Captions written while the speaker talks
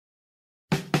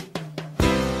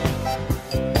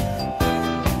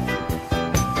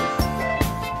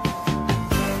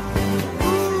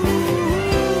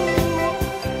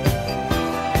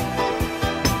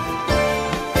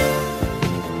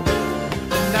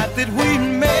night that we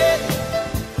met,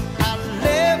 I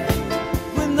left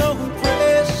with no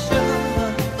impression.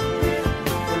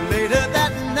 But later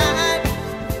that night,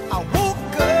 I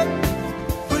woke up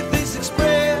with this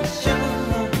expression.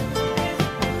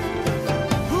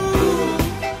 Ooh,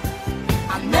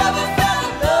 I never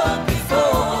felt love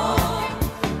before.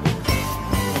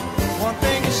 One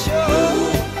thing is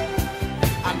sure,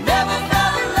 I never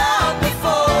felt love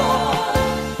before.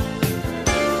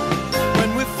 When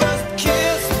we first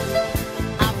kissed,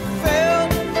 I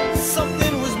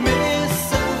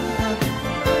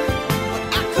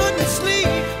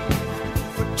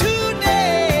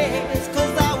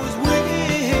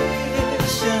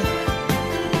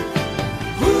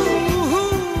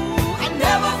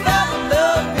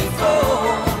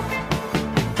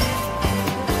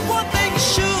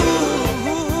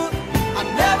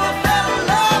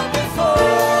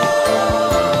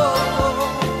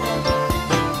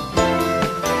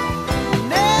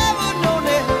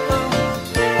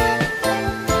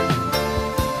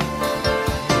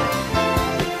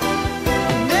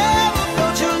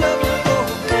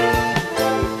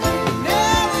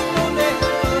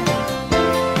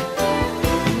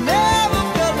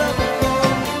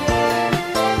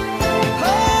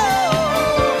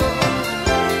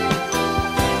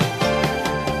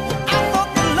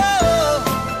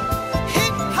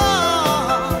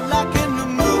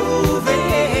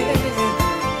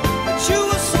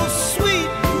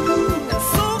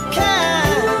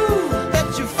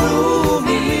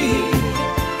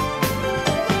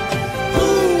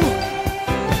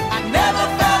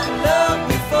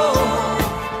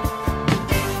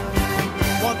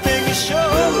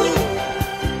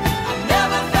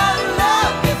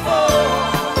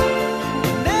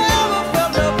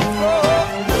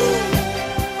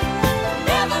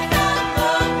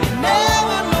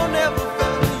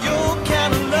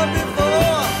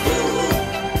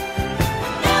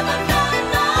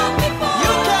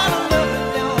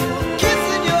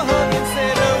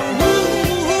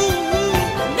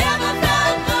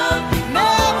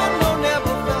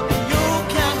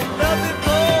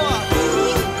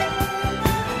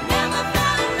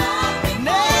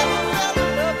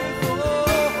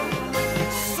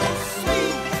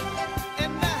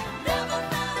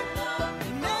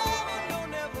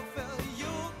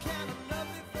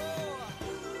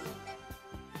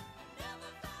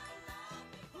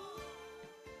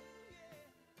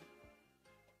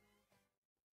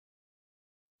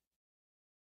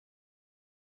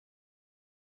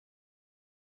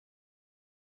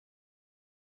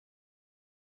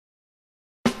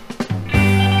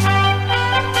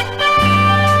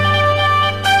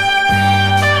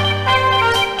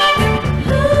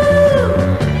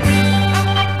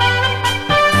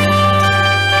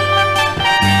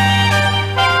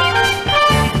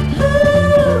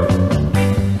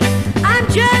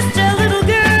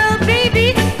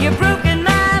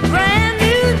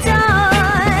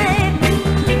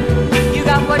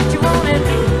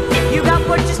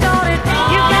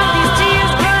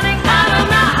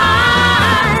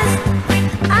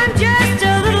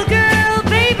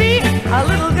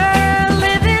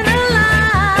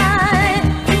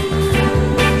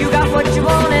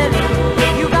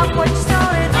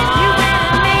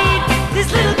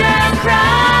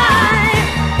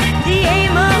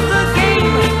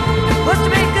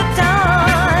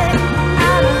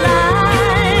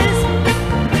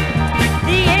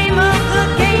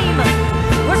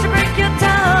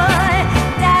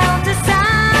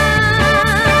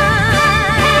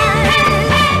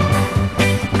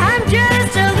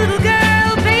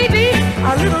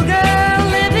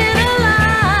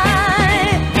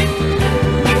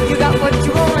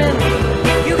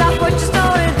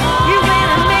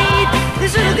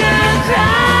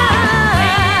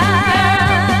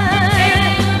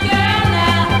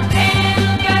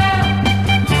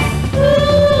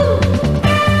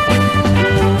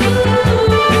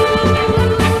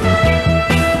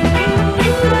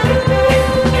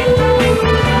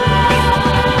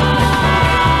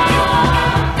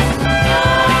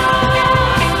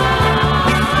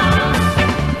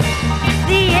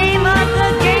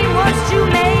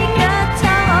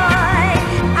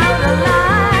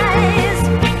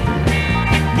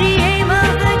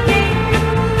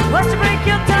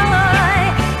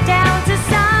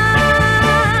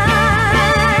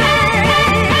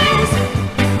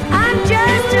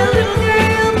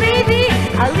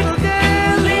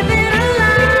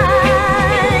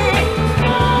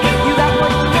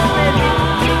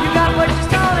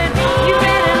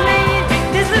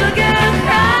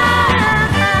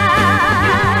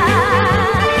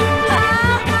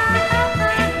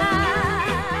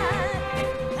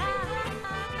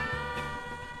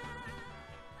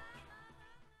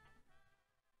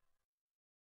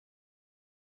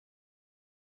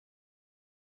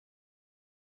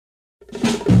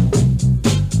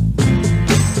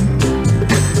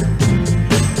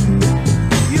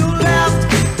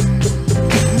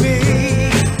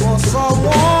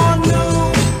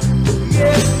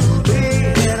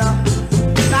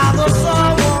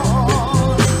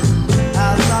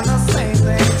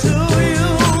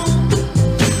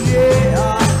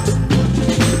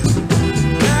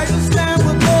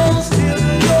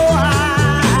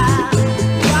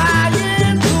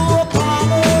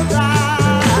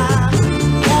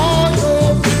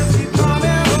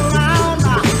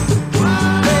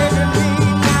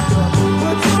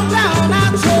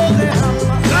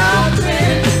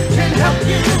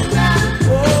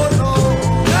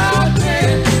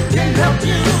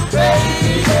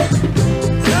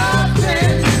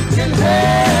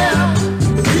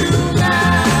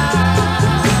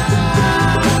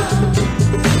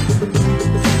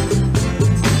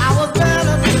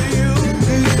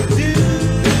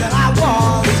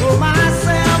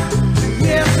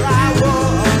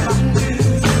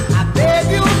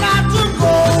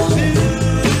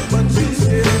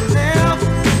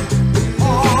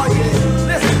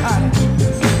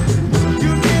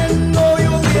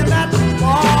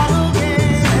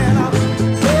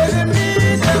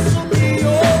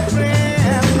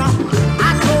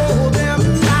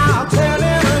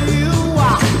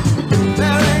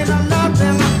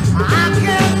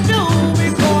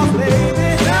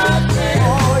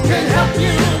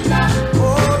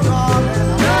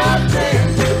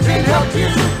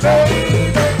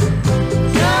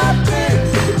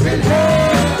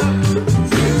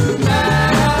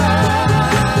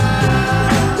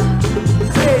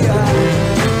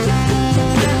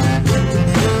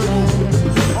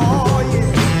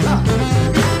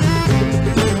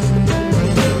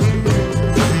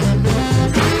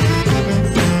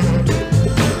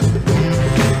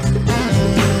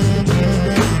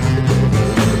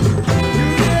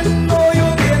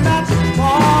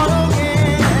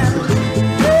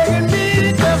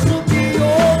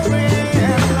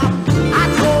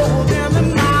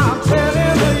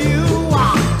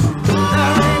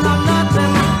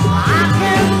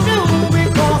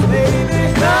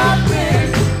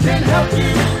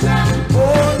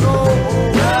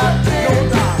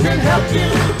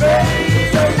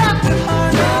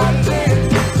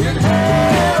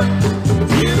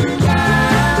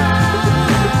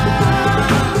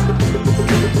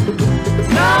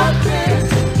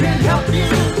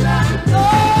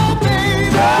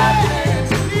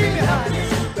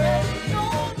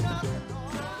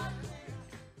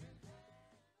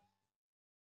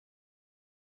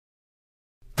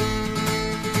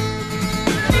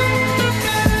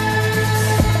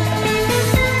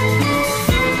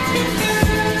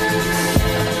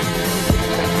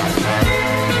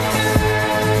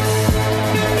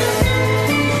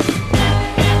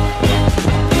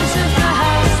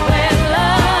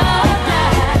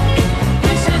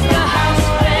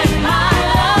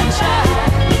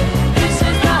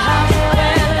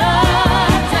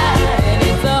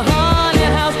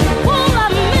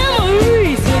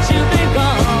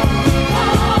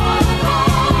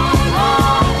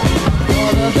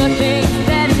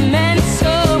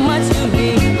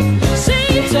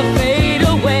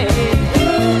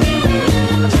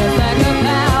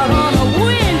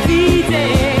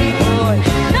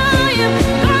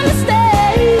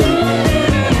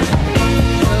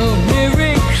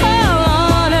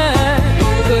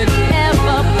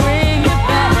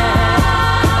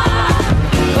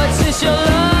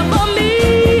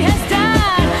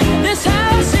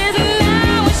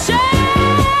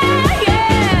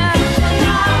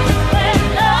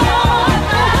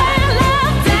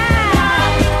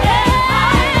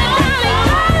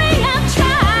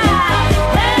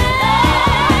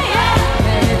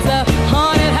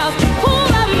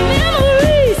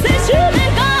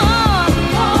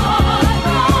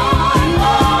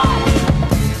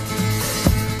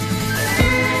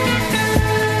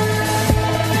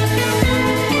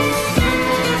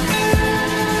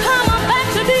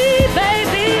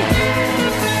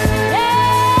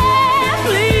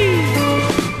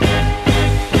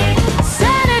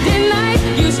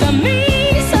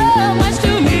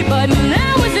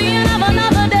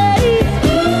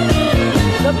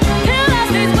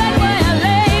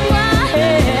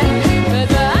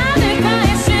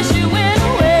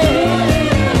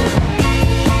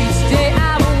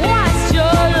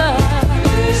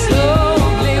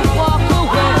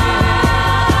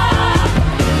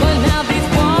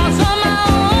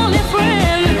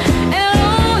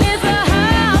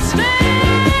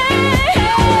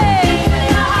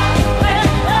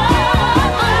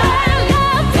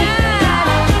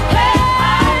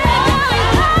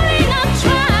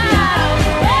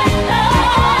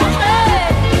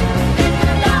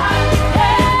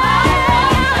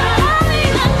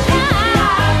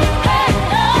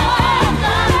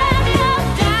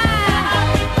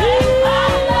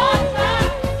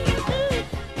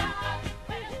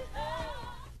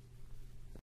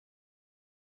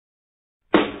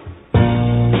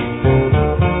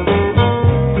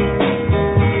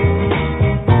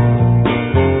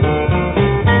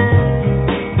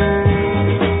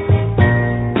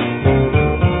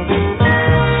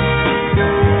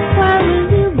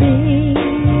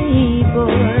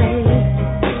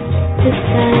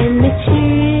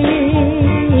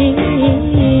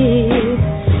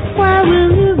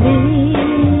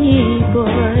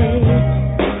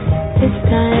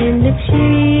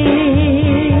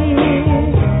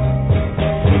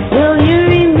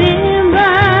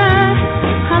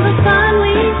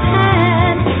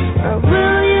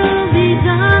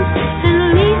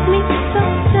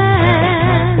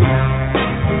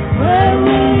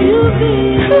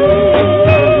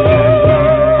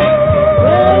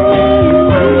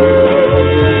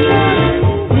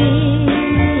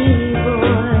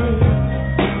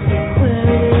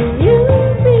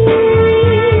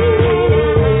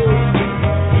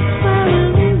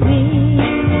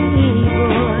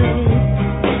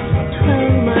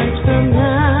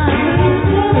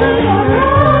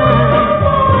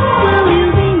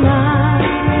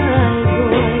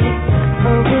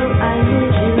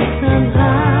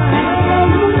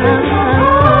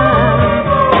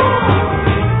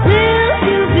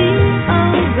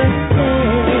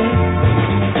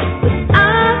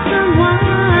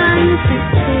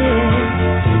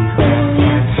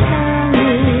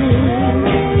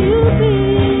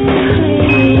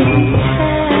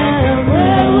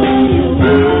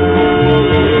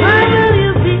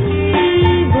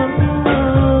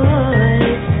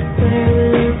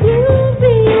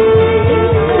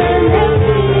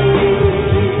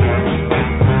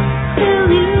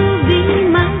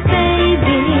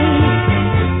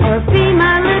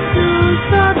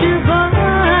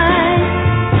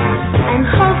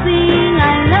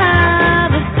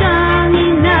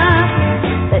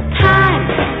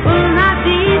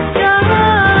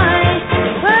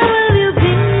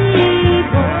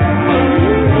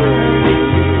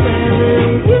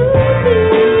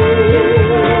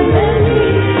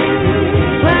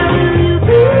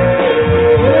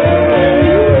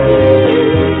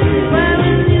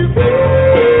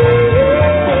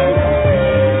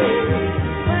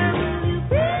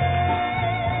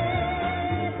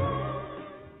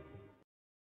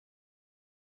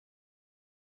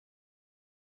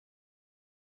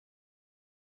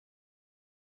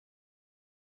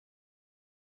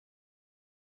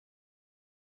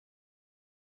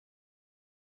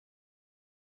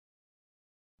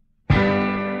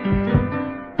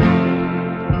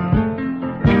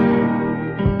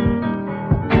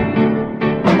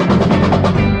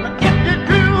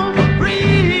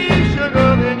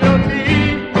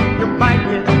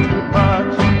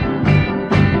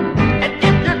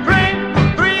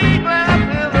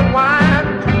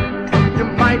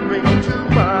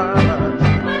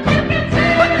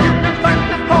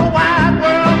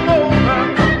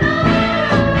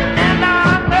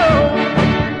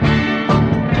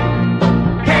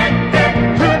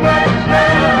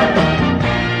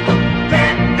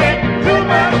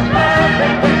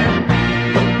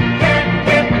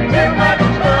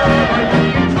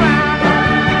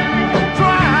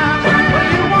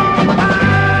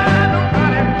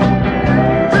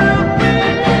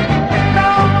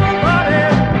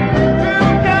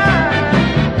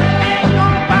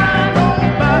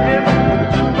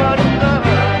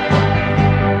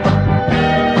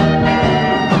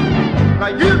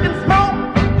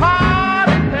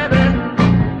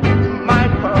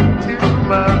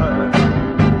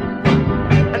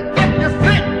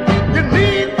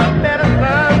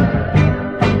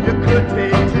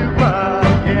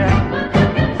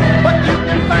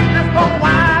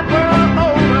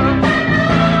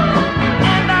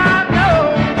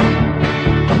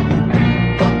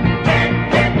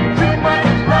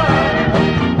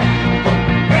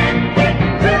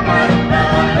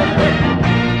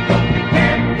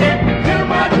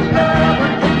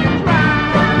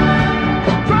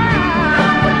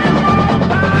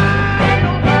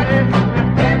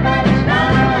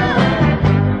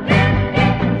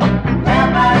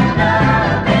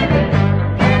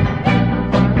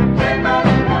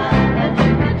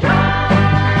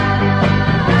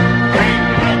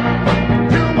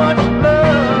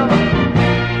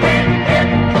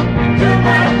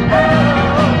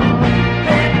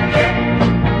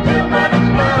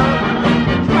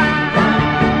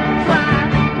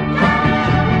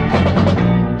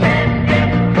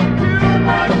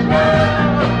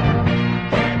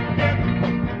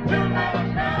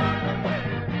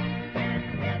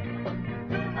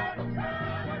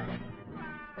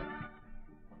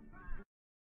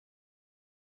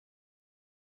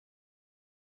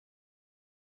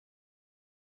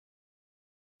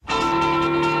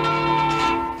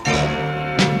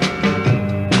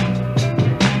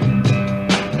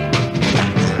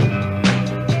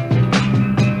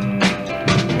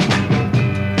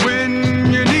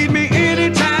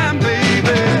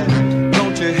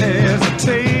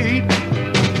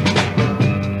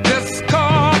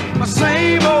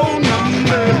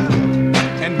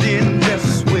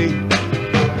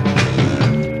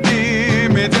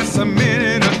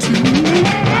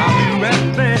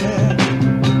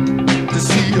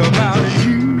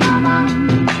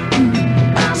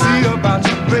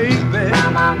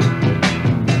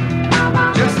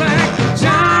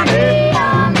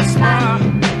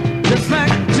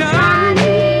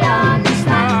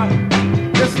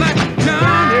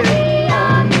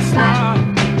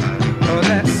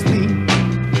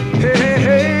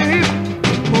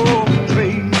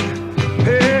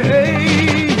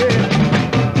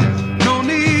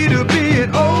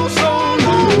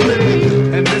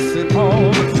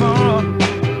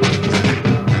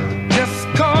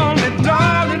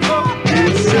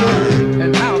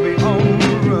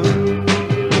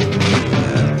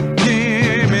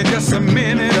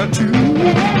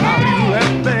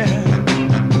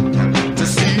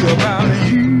about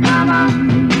you.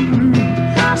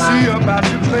 See about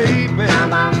your baby.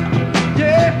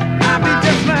 Yeah, I'll be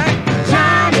just like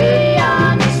Johnny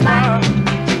on the slide.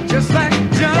 Just like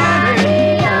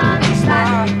Johnny on the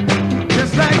slide.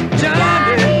 Just like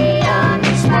Johnny on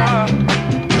the slide.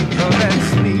 Oh,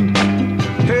 that's me.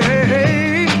 Hey, hey,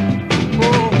 hey.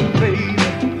 Oh, baby.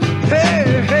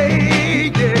 Hey,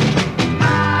 hey, yeah.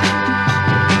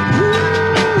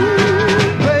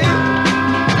 Ooh, baby.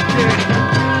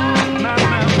 Yeah.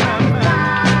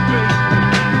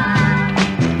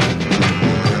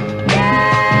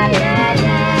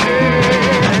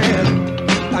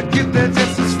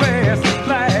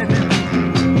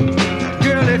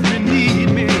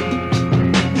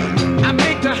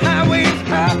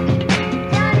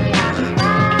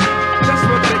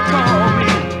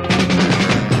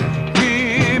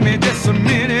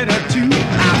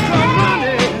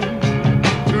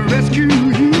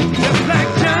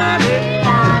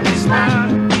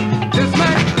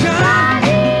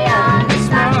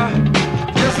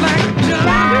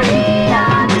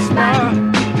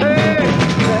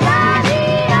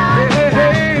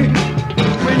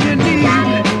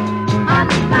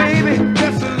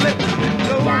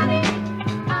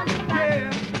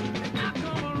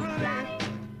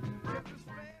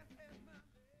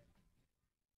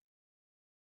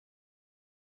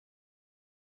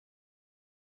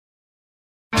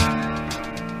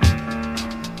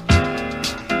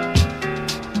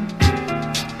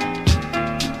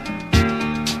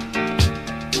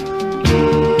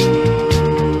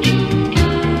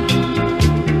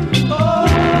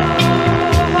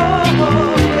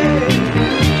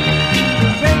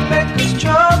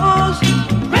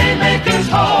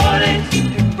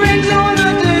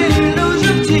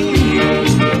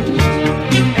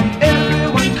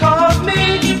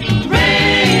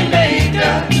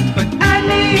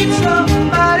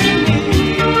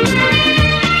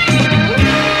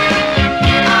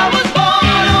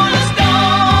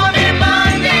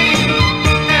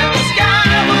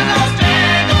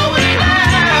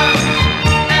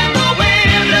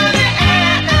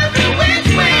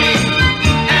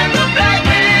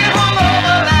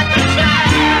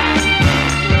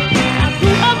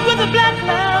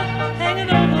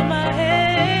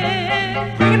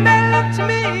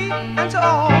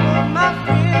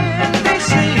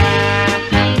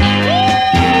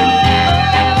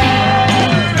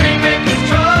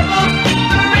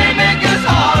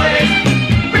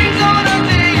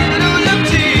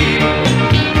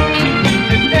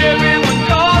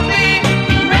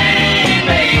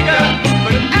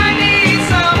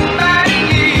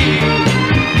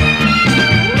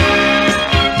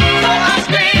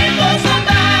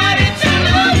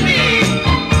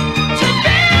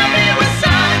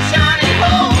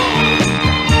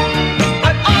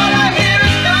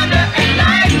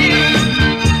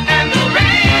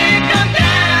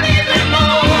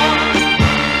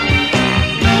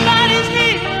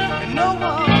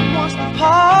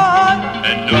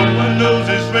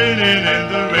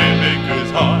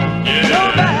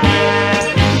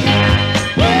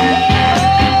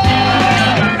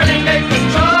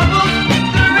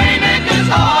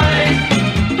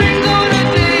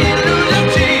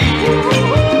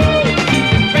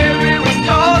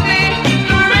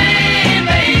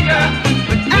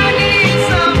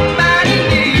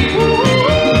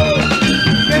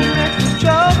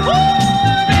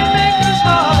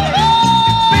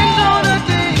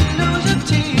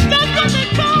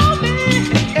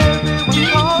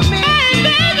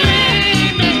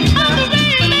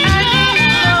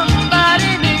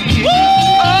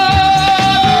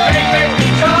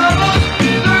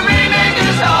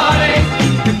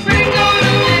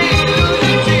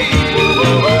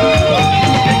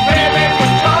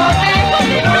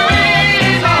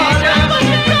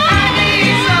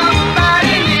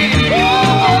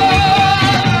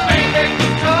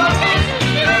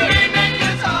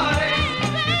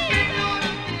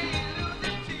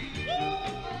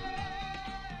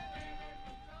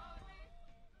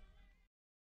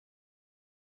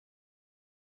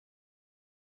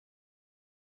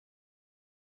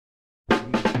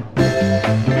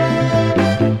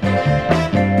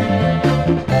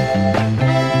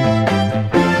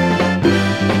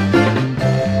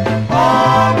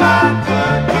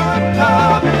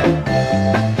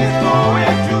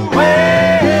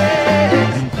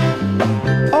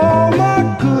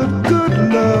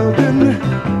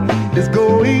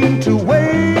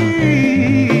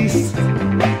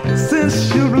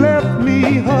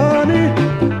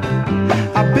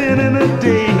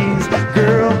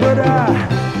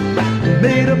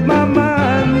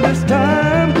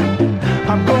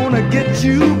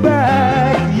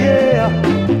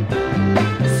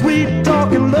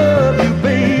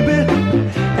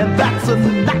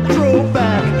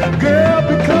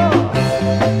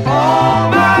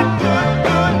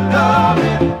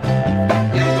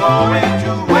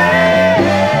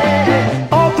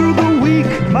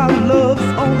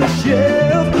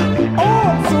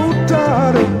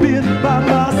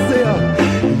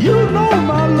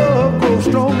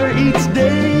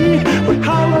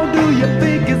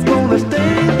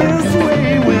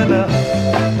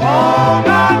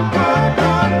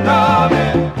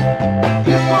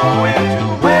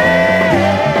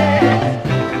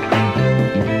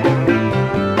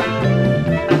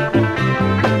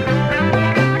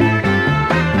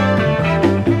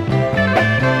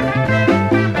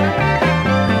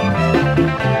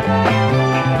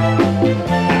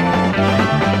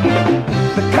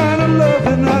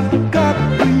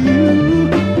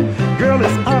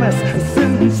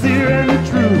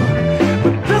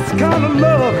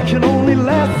 can only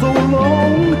last so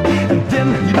long. And then,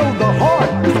 you know, the heart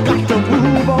has got to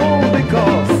move on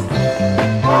because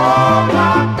all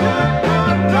my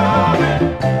good darling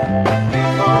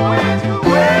is always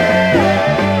away.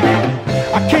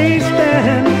 I can't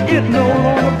stand it no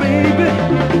longer, baby.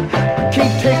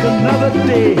 Can't take another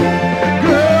day,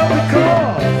 girl,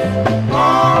 because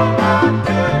all my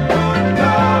good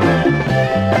darling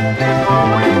is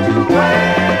always away.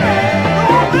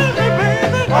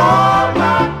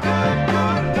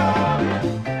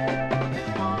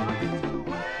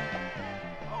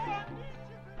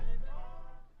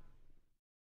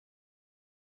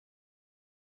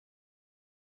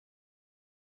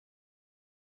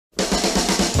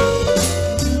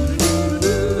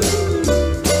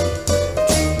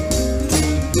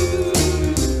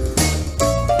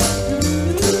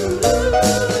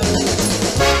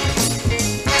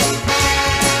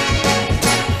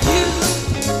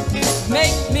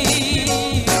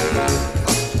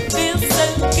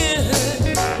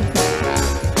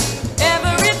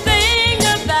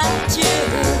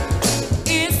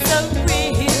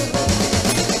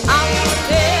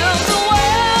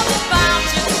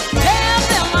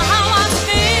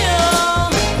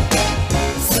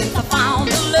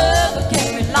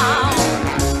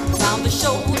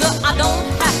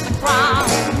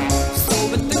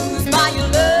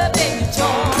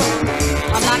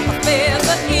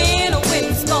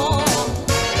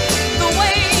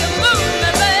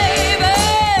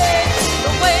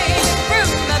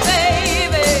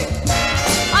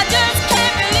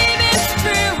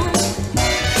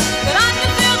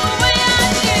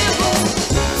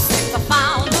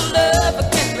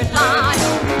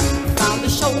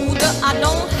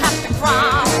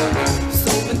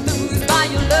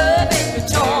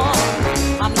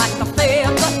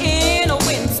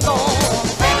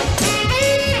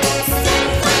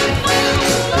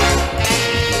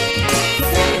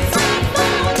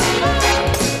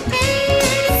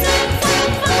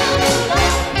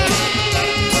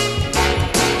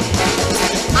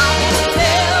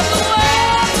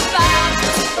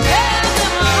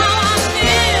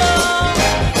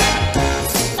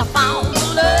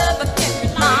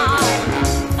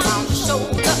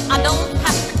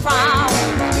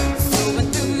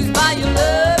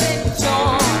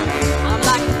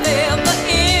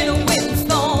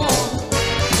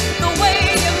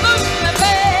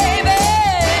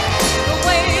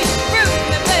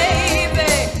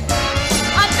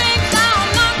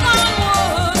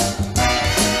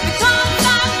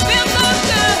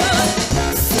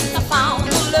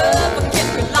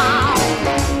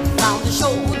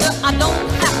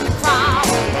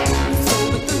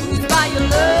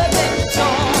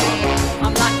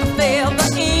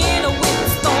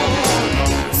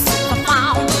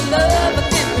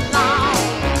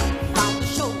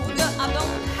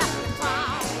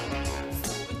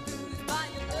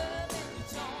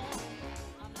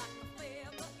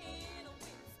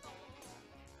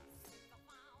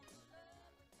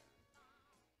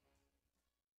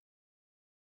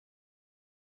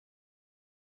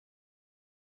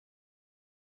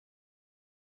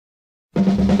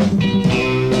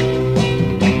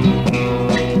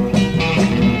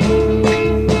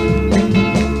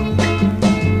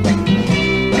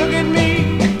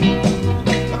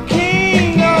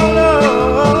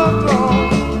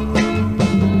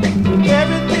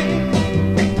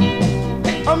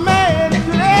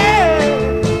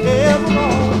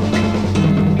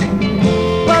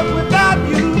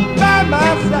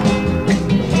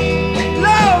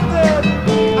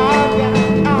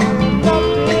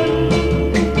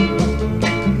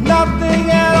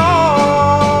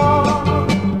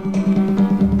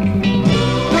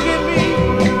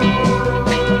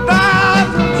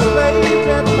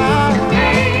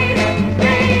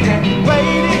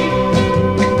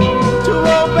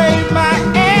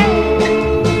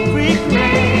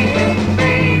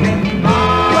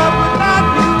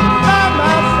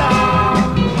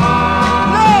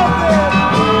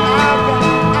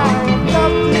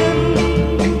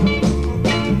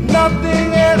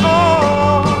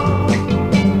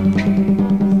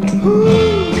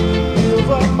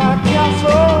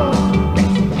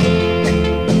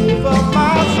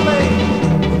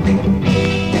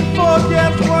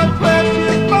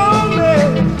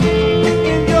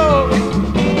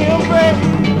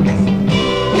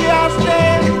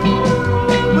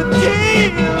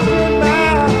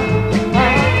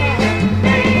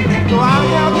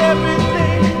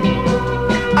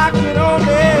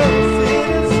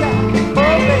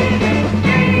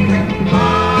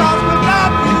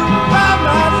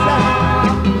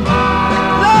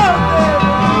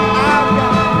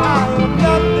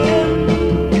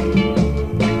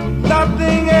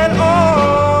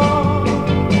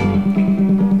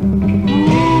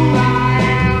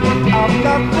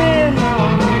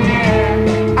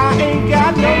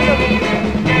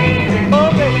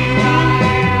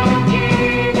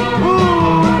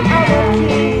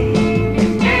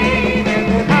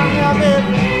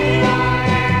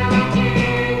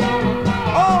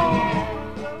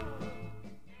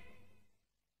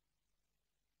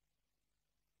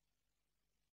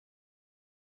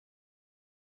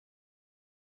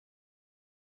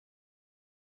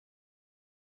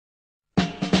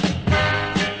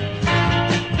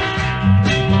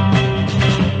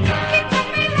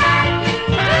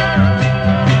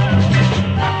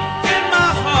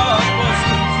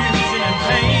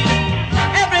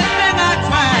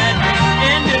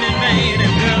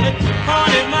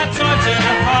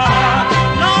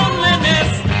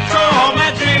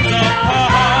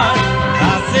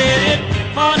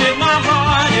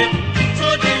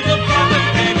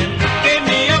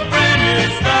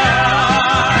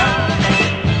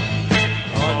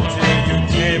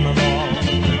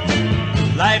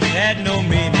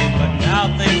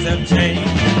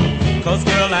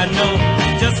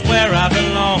 where I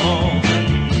belong.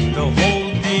 The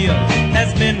whole deal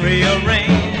has been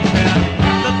rearranged.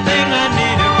 The thing I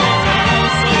needed was a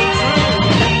love so true.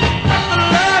 The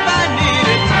love I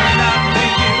needed turned out for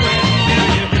you, and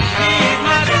you ease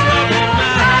my troubled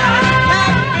mind.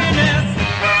 Happiness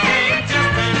came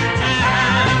just in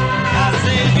time. I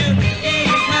say you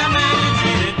ease my mind. You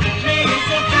treated me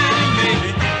so kind and made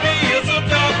me feel so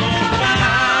doggone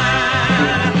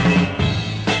fine.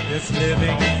 This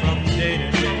living from day to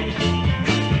day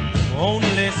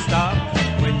only stopped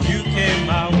when you came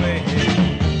my way.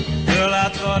 Girl, I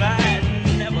thought I'd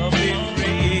never be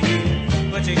free,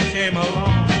 but you came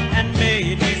along and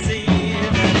made me see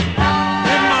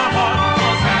that my heart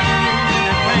was in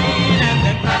the pain, and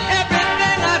that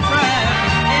everything I tried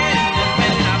in the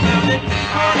pain, I found it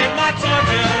haunted my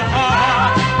tortured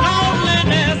heart.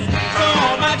 Loneliness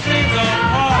tore my dreams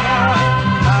apart.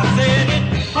 I said it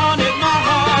haunted my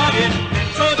heart, it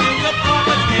tore things apart,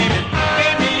 but came and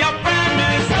gave me a brand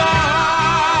new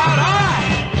start. All right.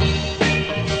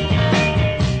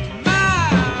 My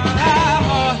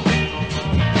heart,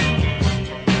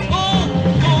 oh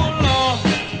Lord,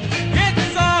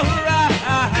 it's all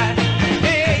right.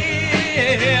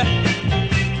 Hey,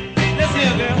 listen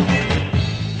here, girl.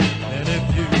 And if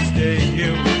you stay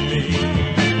here with me,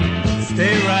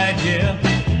 stay right here,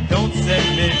 don't set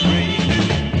me free.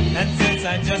 And since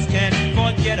I just can't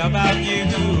forget about you,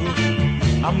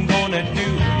 I'm gonna do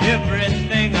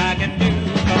everything I can do.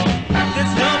 'Cause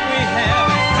this love we have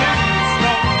is too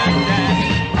strong to die.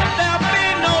 There'll be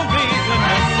no reason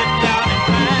to sit down and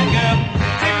cry, girl.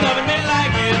 Keep loving me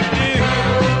like you do.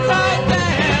 'Cause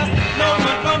there's no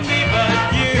one for me but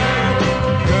you.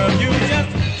 Girl, you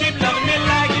just keep loving me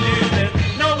like you do. There's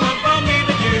no one for me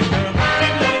but you, girl.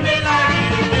 Keep loving me like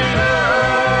you do.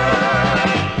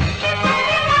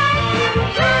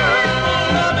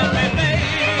 Loving me, baby.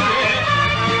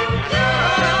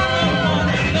 I'm the one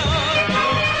that loves you.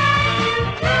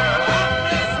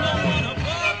 There's no one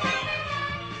above you.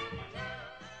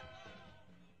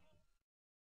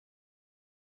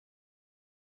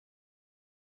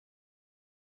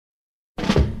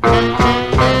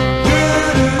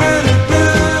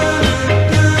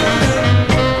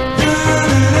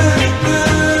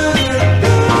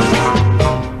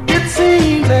 It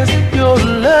seems as if your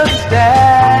love's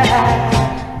died.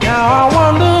 Now I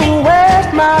wonder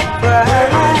where's my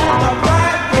pride.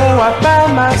 Oh, I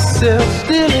found myself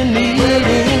still in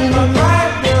needing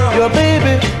your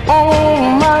baby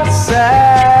on my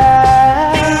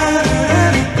side.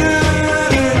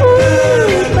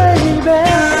 Ooh, baby,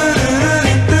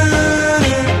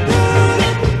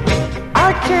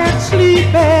 I can't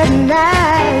sleep at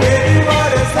night. Baby,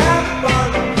 what has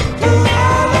happened to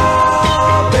our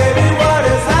love? Baby, what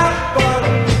has happened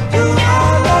to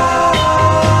our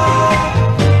love?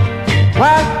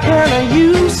 Why can't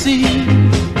you see?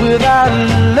 Without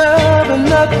love,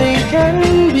 nothing can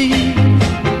be.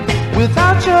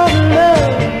 Without your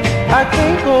love, I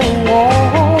can't go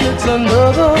on. It's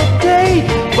another day,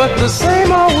 but the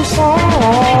same old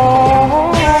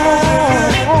song.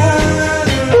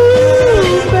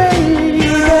 Ooh, baby.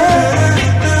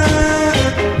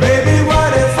 Baby,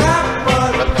 what has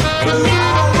happened to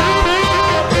our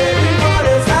love? Baby, what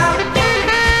has happened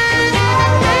to our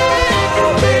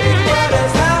love? Baby, what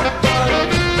has happened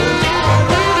to our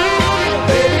love?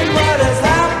 Baby, what has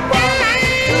happened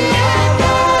to our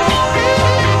love?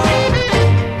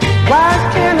 Why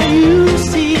can't you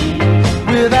see?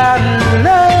 Without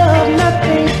love,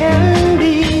 nothing can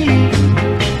be.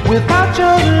 Without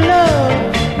your love,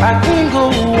 I can't go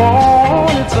on.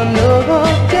 It's another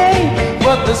day,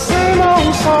 but the same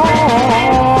old song.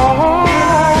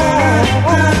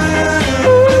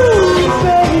 Ooh,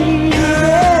 baby,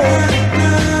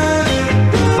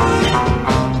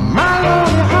 my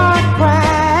lonely heart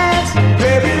cries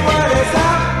Baby, what has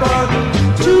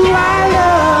happened to our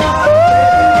love.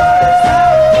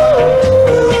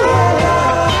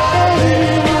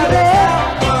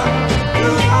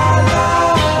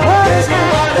 What has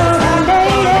happened,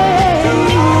 baby?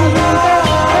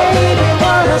 Baby,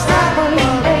 what has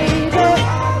happened, baby?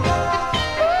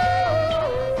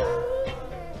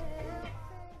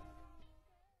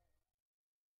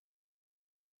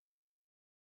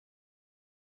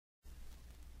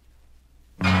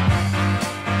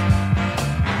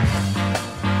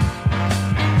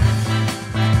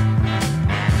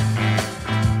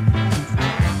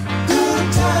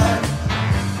 good time,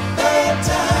 bad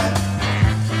time?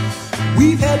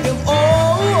 We've had them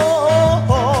all.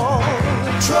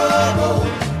 Trouble,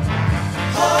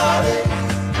 heartache,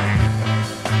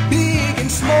 Big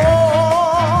and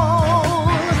small.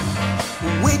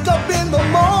 Wake up in the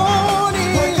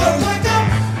morning. wake up,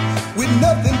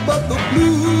 but the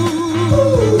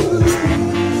blues.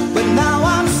 But now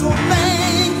I'm so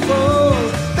thankful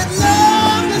that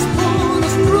love has pulled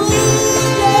us through.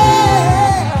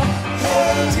 Yeah.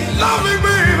 Love me,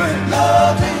 baby.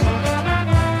 Love me.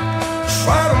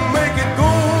 Try to make it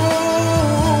go.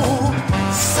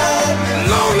 Sadness.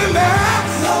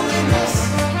 Loneliness.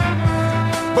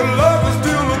 But love is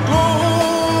still a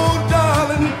glow,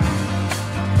 darling.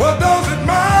 What does it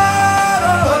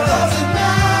matter? What does it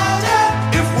matter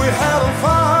if we had a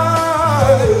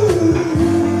fight?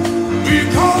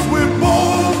 Because we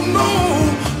both know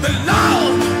that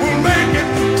love will make it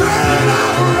turn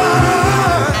out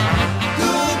right.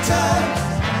 Good times,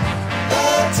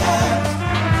 bad times,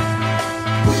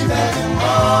 we've had them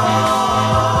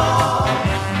all.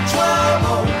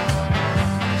 Trouble,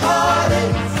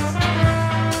 heartaches,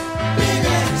 big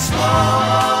and small.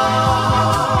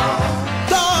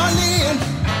 Darling,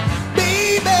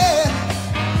 baby,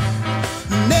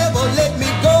 never let me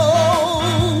go.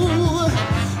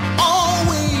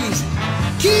 Always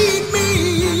keep me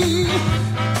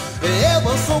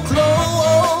ever so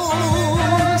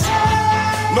close.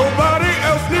 Nobody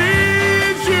else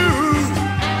needs you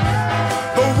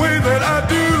the way that I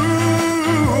do.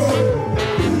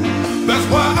 That's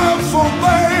why I'm so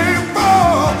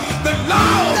thankful that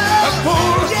love has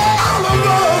pulled all of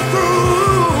us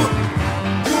through.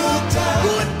 Good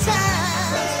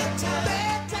times,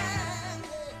 bad times.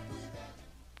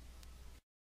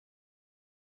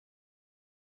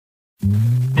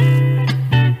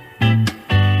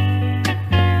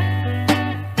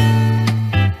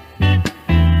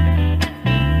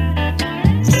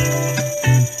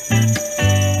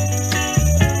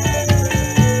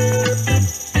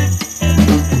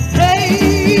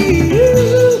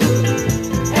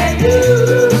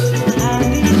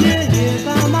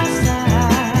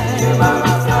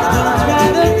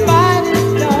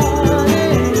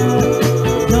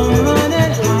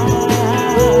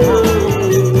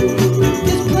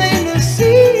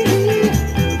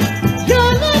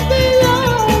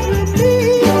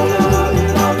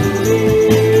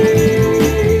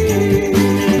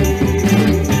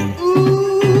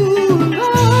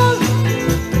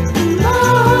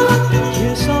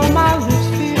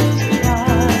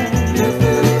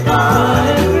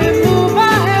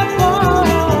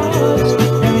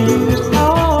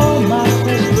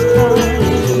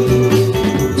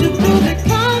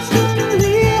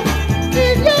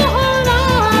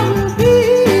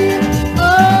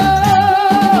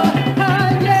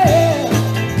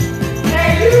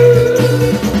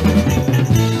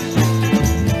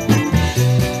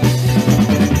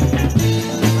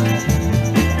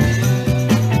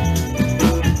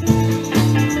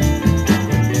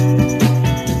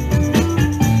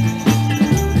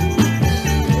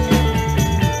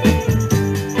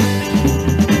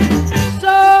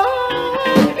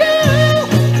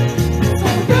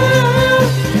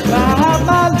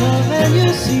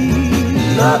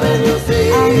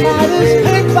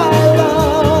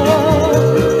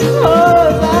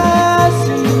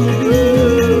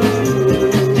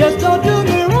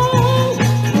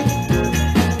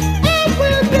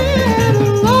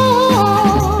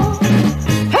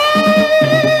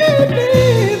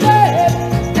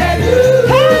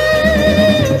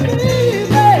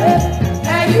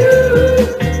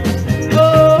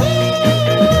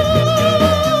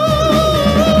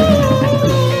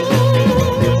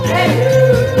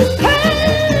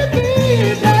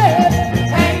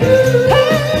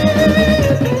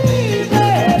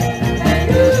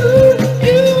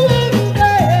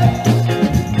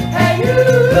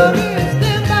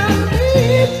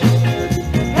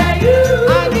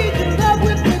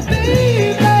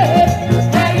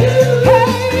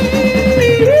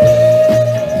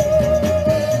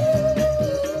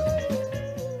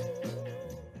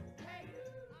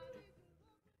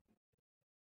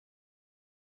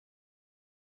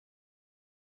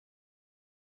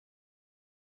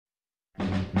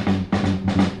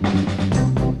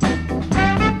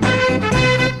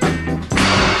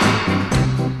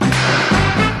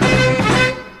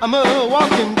 I'm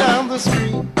walking down the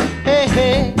street. Hey,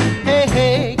 hey, hey,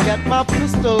 hey, got my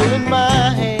pistol in my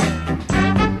hand.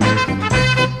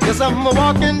 Yes, I'm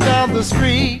walking down the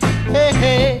street. Hey,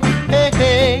 hey, hey,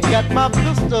 hey, got my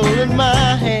pistol in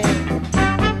my hand.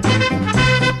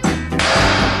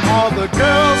 All the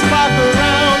girls flock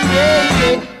around, yeah,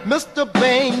 yeah, Mr.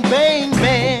 Bang Bang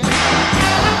Man.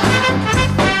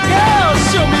 Girl,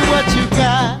 show me what you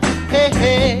got. Hey,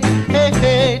 hey, hey,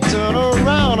 hey, turn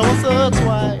around once or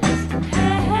twice.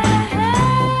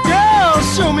 Girl,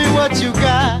 show me what you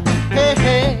got. Hey,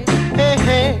 hey, hey,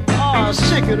 hey, oh,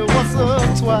 shake it once or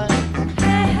twice.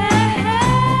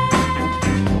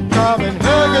 Come and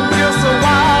hug and kiss a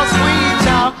wild, sweet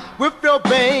child with your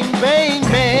bang, bang,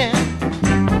 man.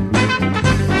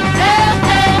 Hey,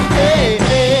 hey, hey,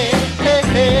 hey, hey,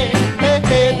 hey, hey,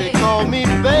 hey, they call me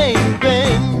bang,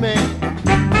 bang, man.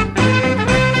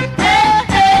 Hey,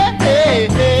 hey, hey,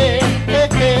 hey, hey,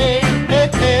 hey, hey,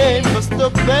 hey, Mr.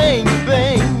 Bang,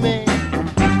 bang, man.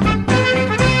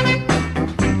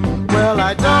 Well,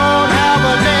 I don't have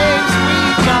a name,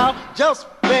 sweet child, just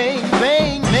bang,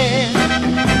 bang, man.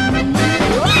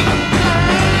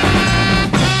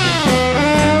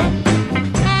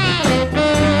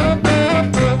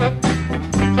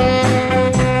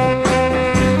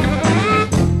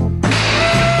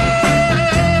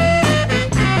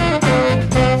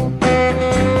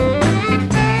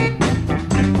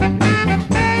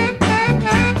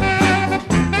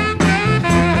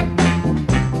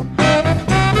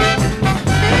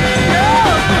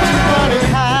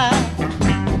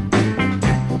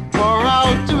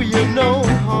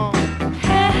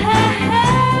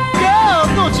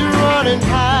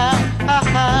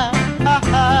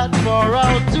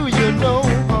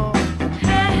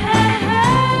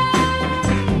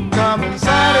 Come and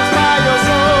satisfy your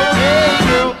soul, hey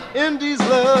girl, in these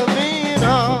loving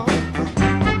arms.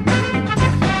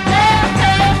 Hey,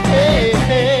 hey, hey,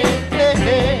 hey, hey,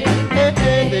 hey, hey,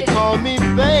 hey, they call me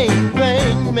Bang,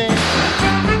 Bang Man.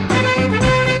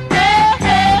 Hey,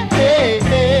 hey, hey,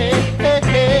 hey, hey,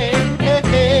 hey, hey,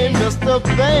 hey, Mr.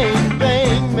 Bang,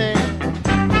 Bang Man.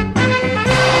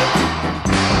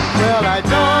 Well, I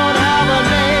don't have a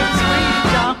name, sweet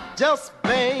child, just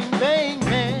Bang, Bang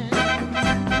Man.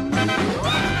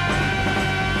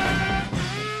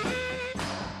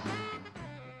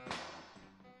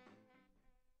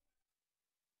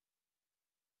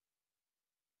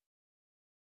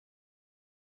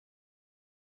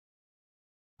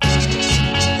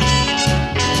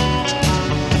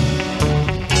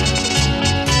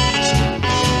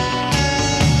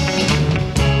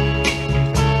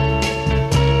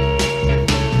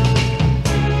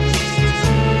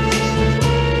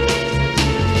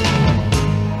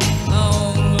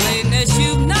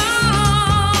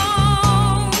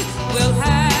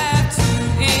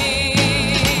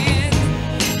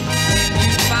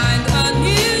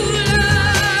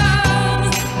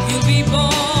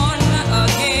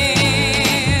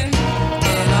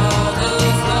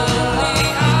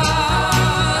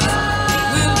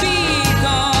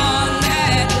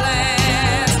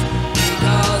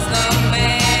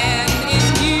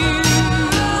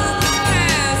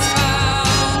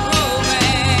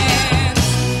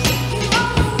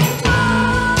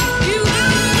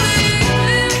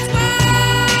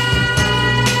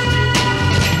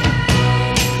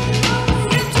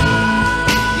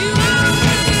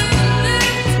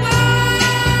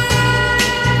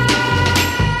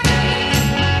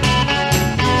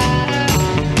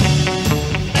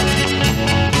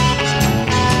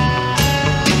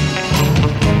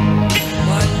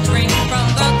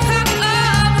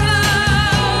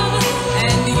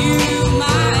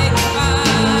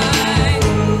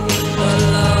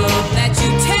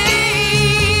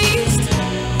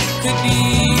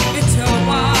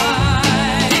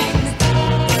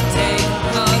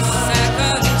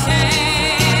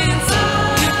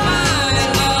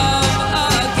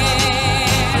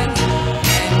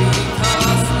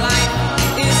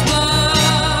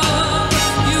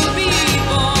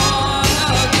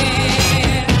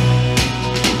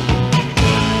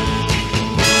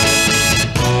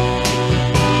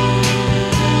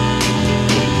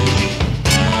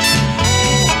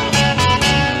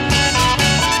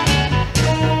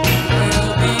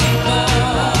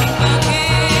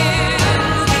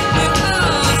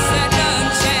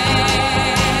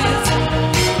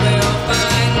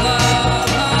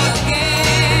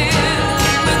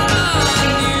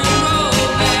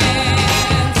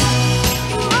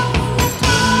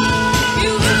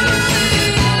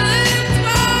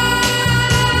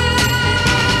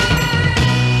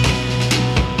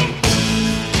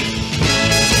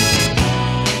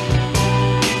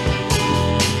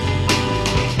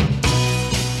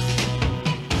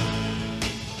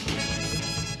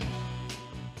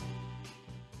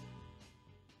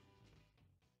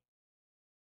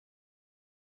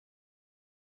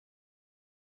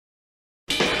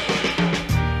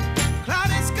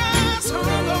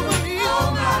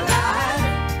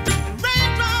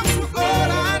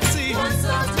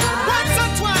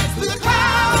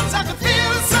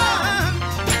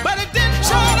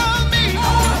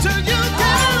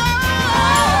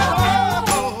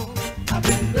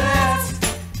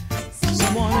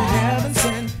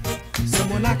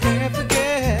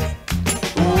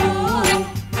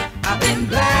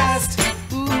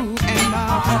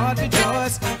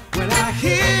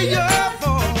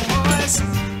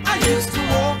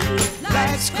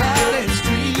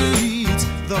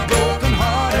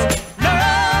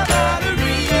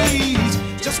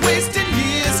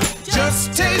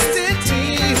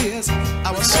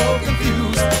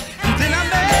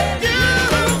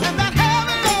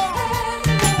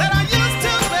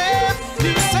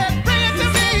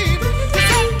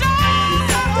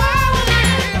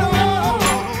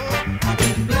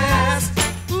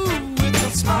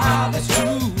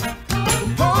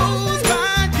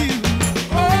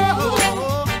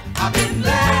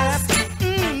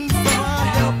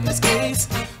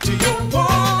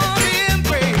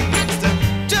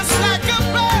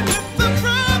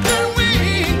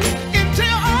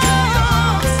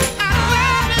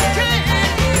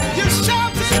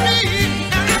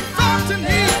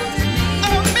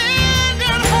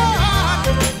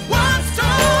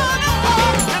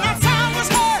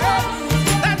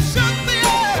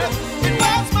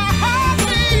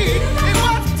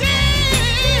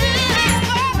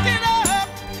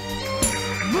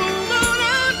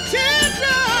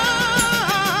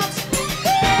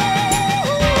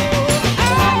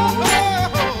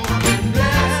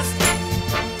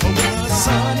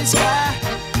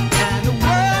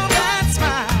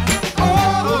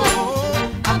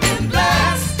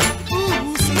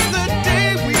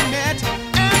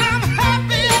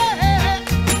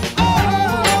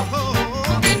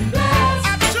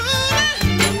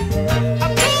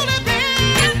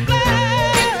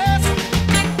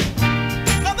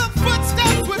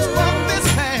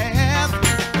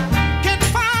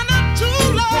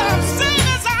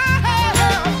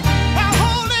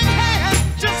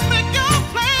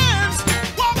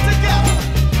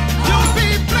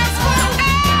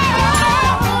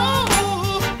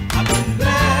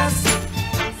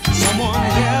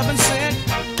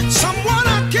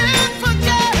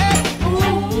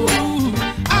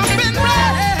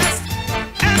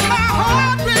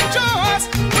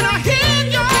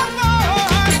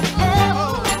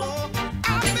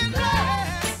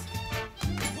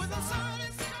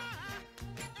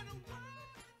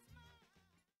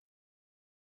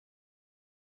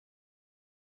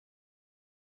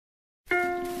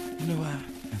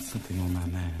 Something on my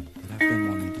mind that I've been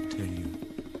wanting to tell you.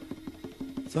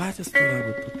 So I just thought I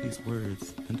would put these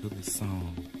words into this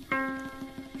song,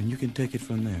 and you can take it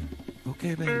from there.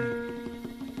 Okay, baby?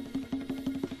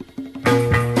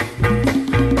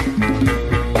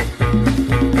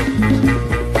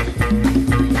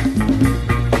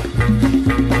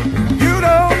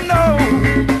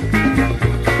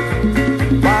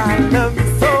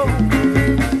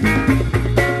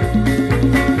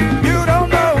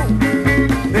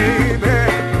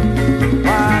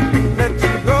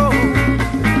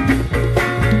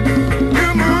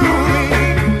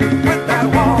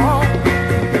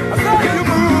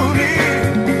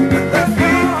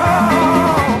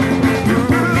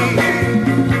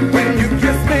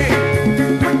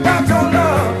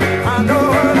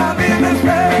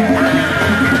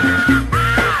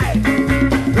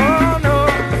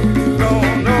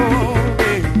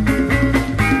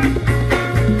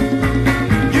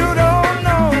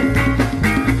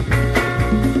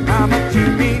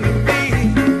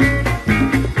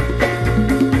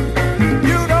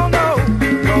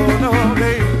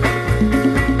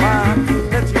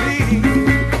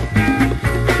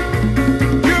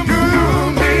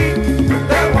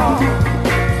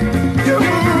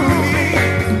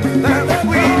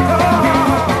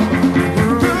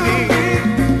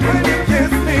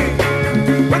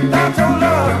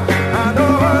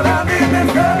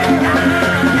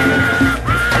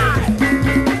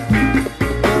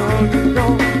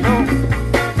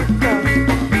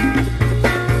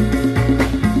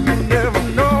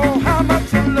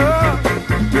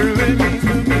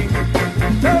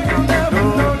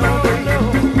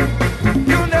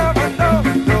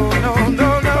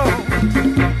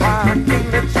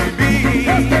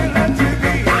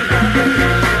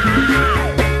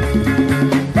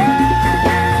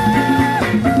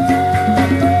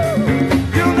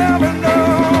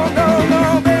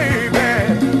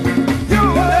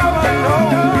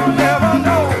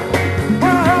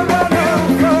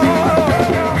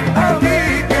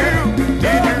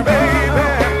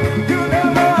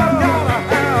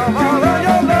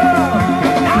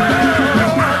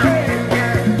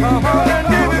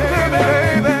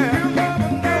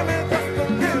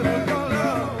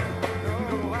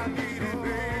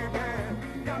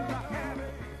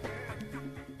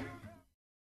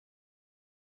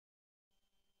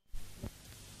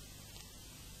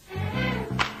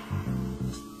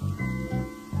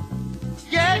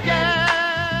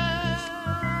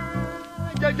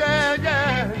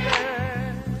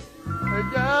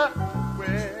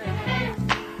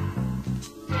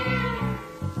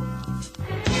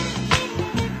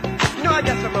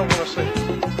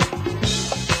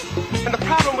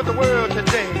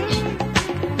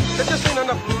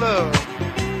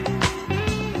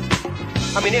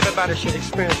 Everybody should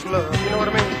experience love, you know what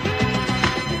I mean?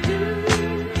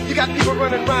 You got people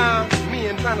running around,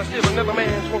 men trying to steal another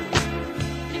man's woman.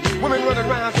 Women running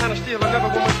around trying to steal another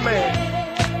woman's man.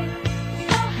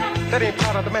 That ain't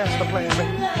part of the master plan,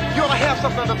 man. You ought to have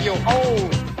something of your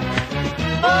own.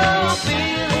 Oh,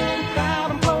 feeling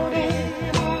proud and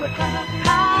floating on a cloud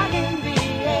high in the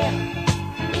air.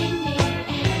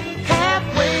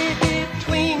 Halfway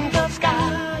between the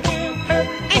sky and earth,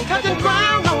 ain't touching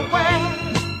ground nowhere.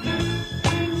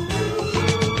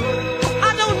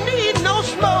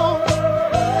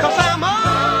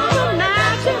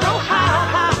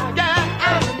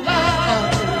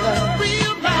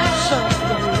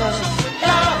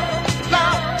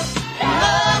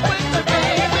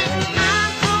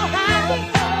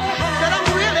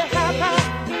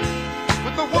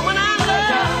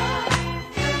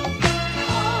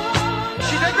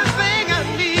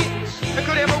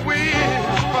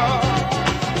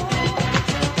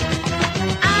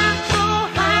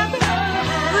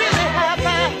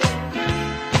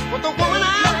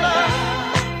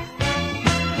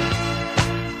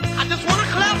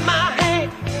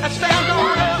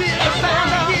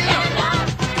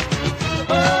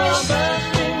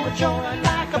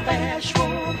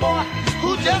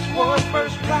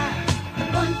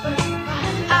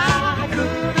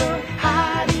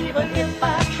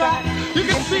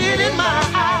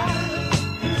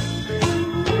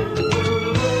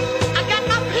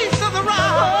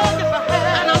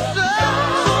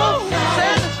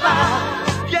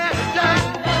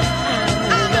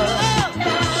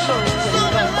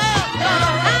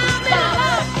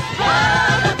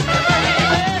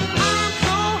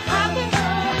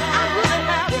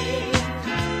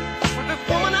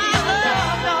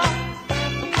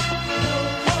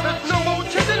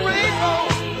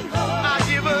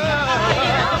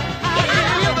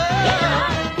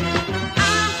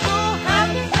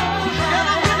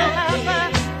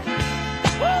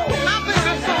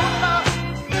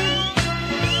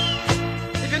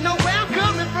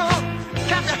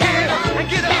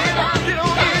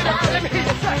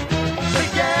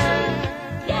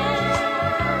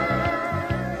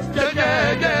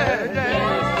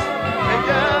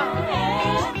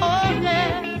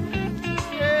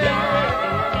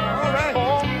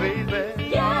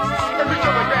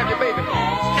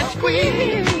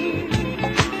 squeeze.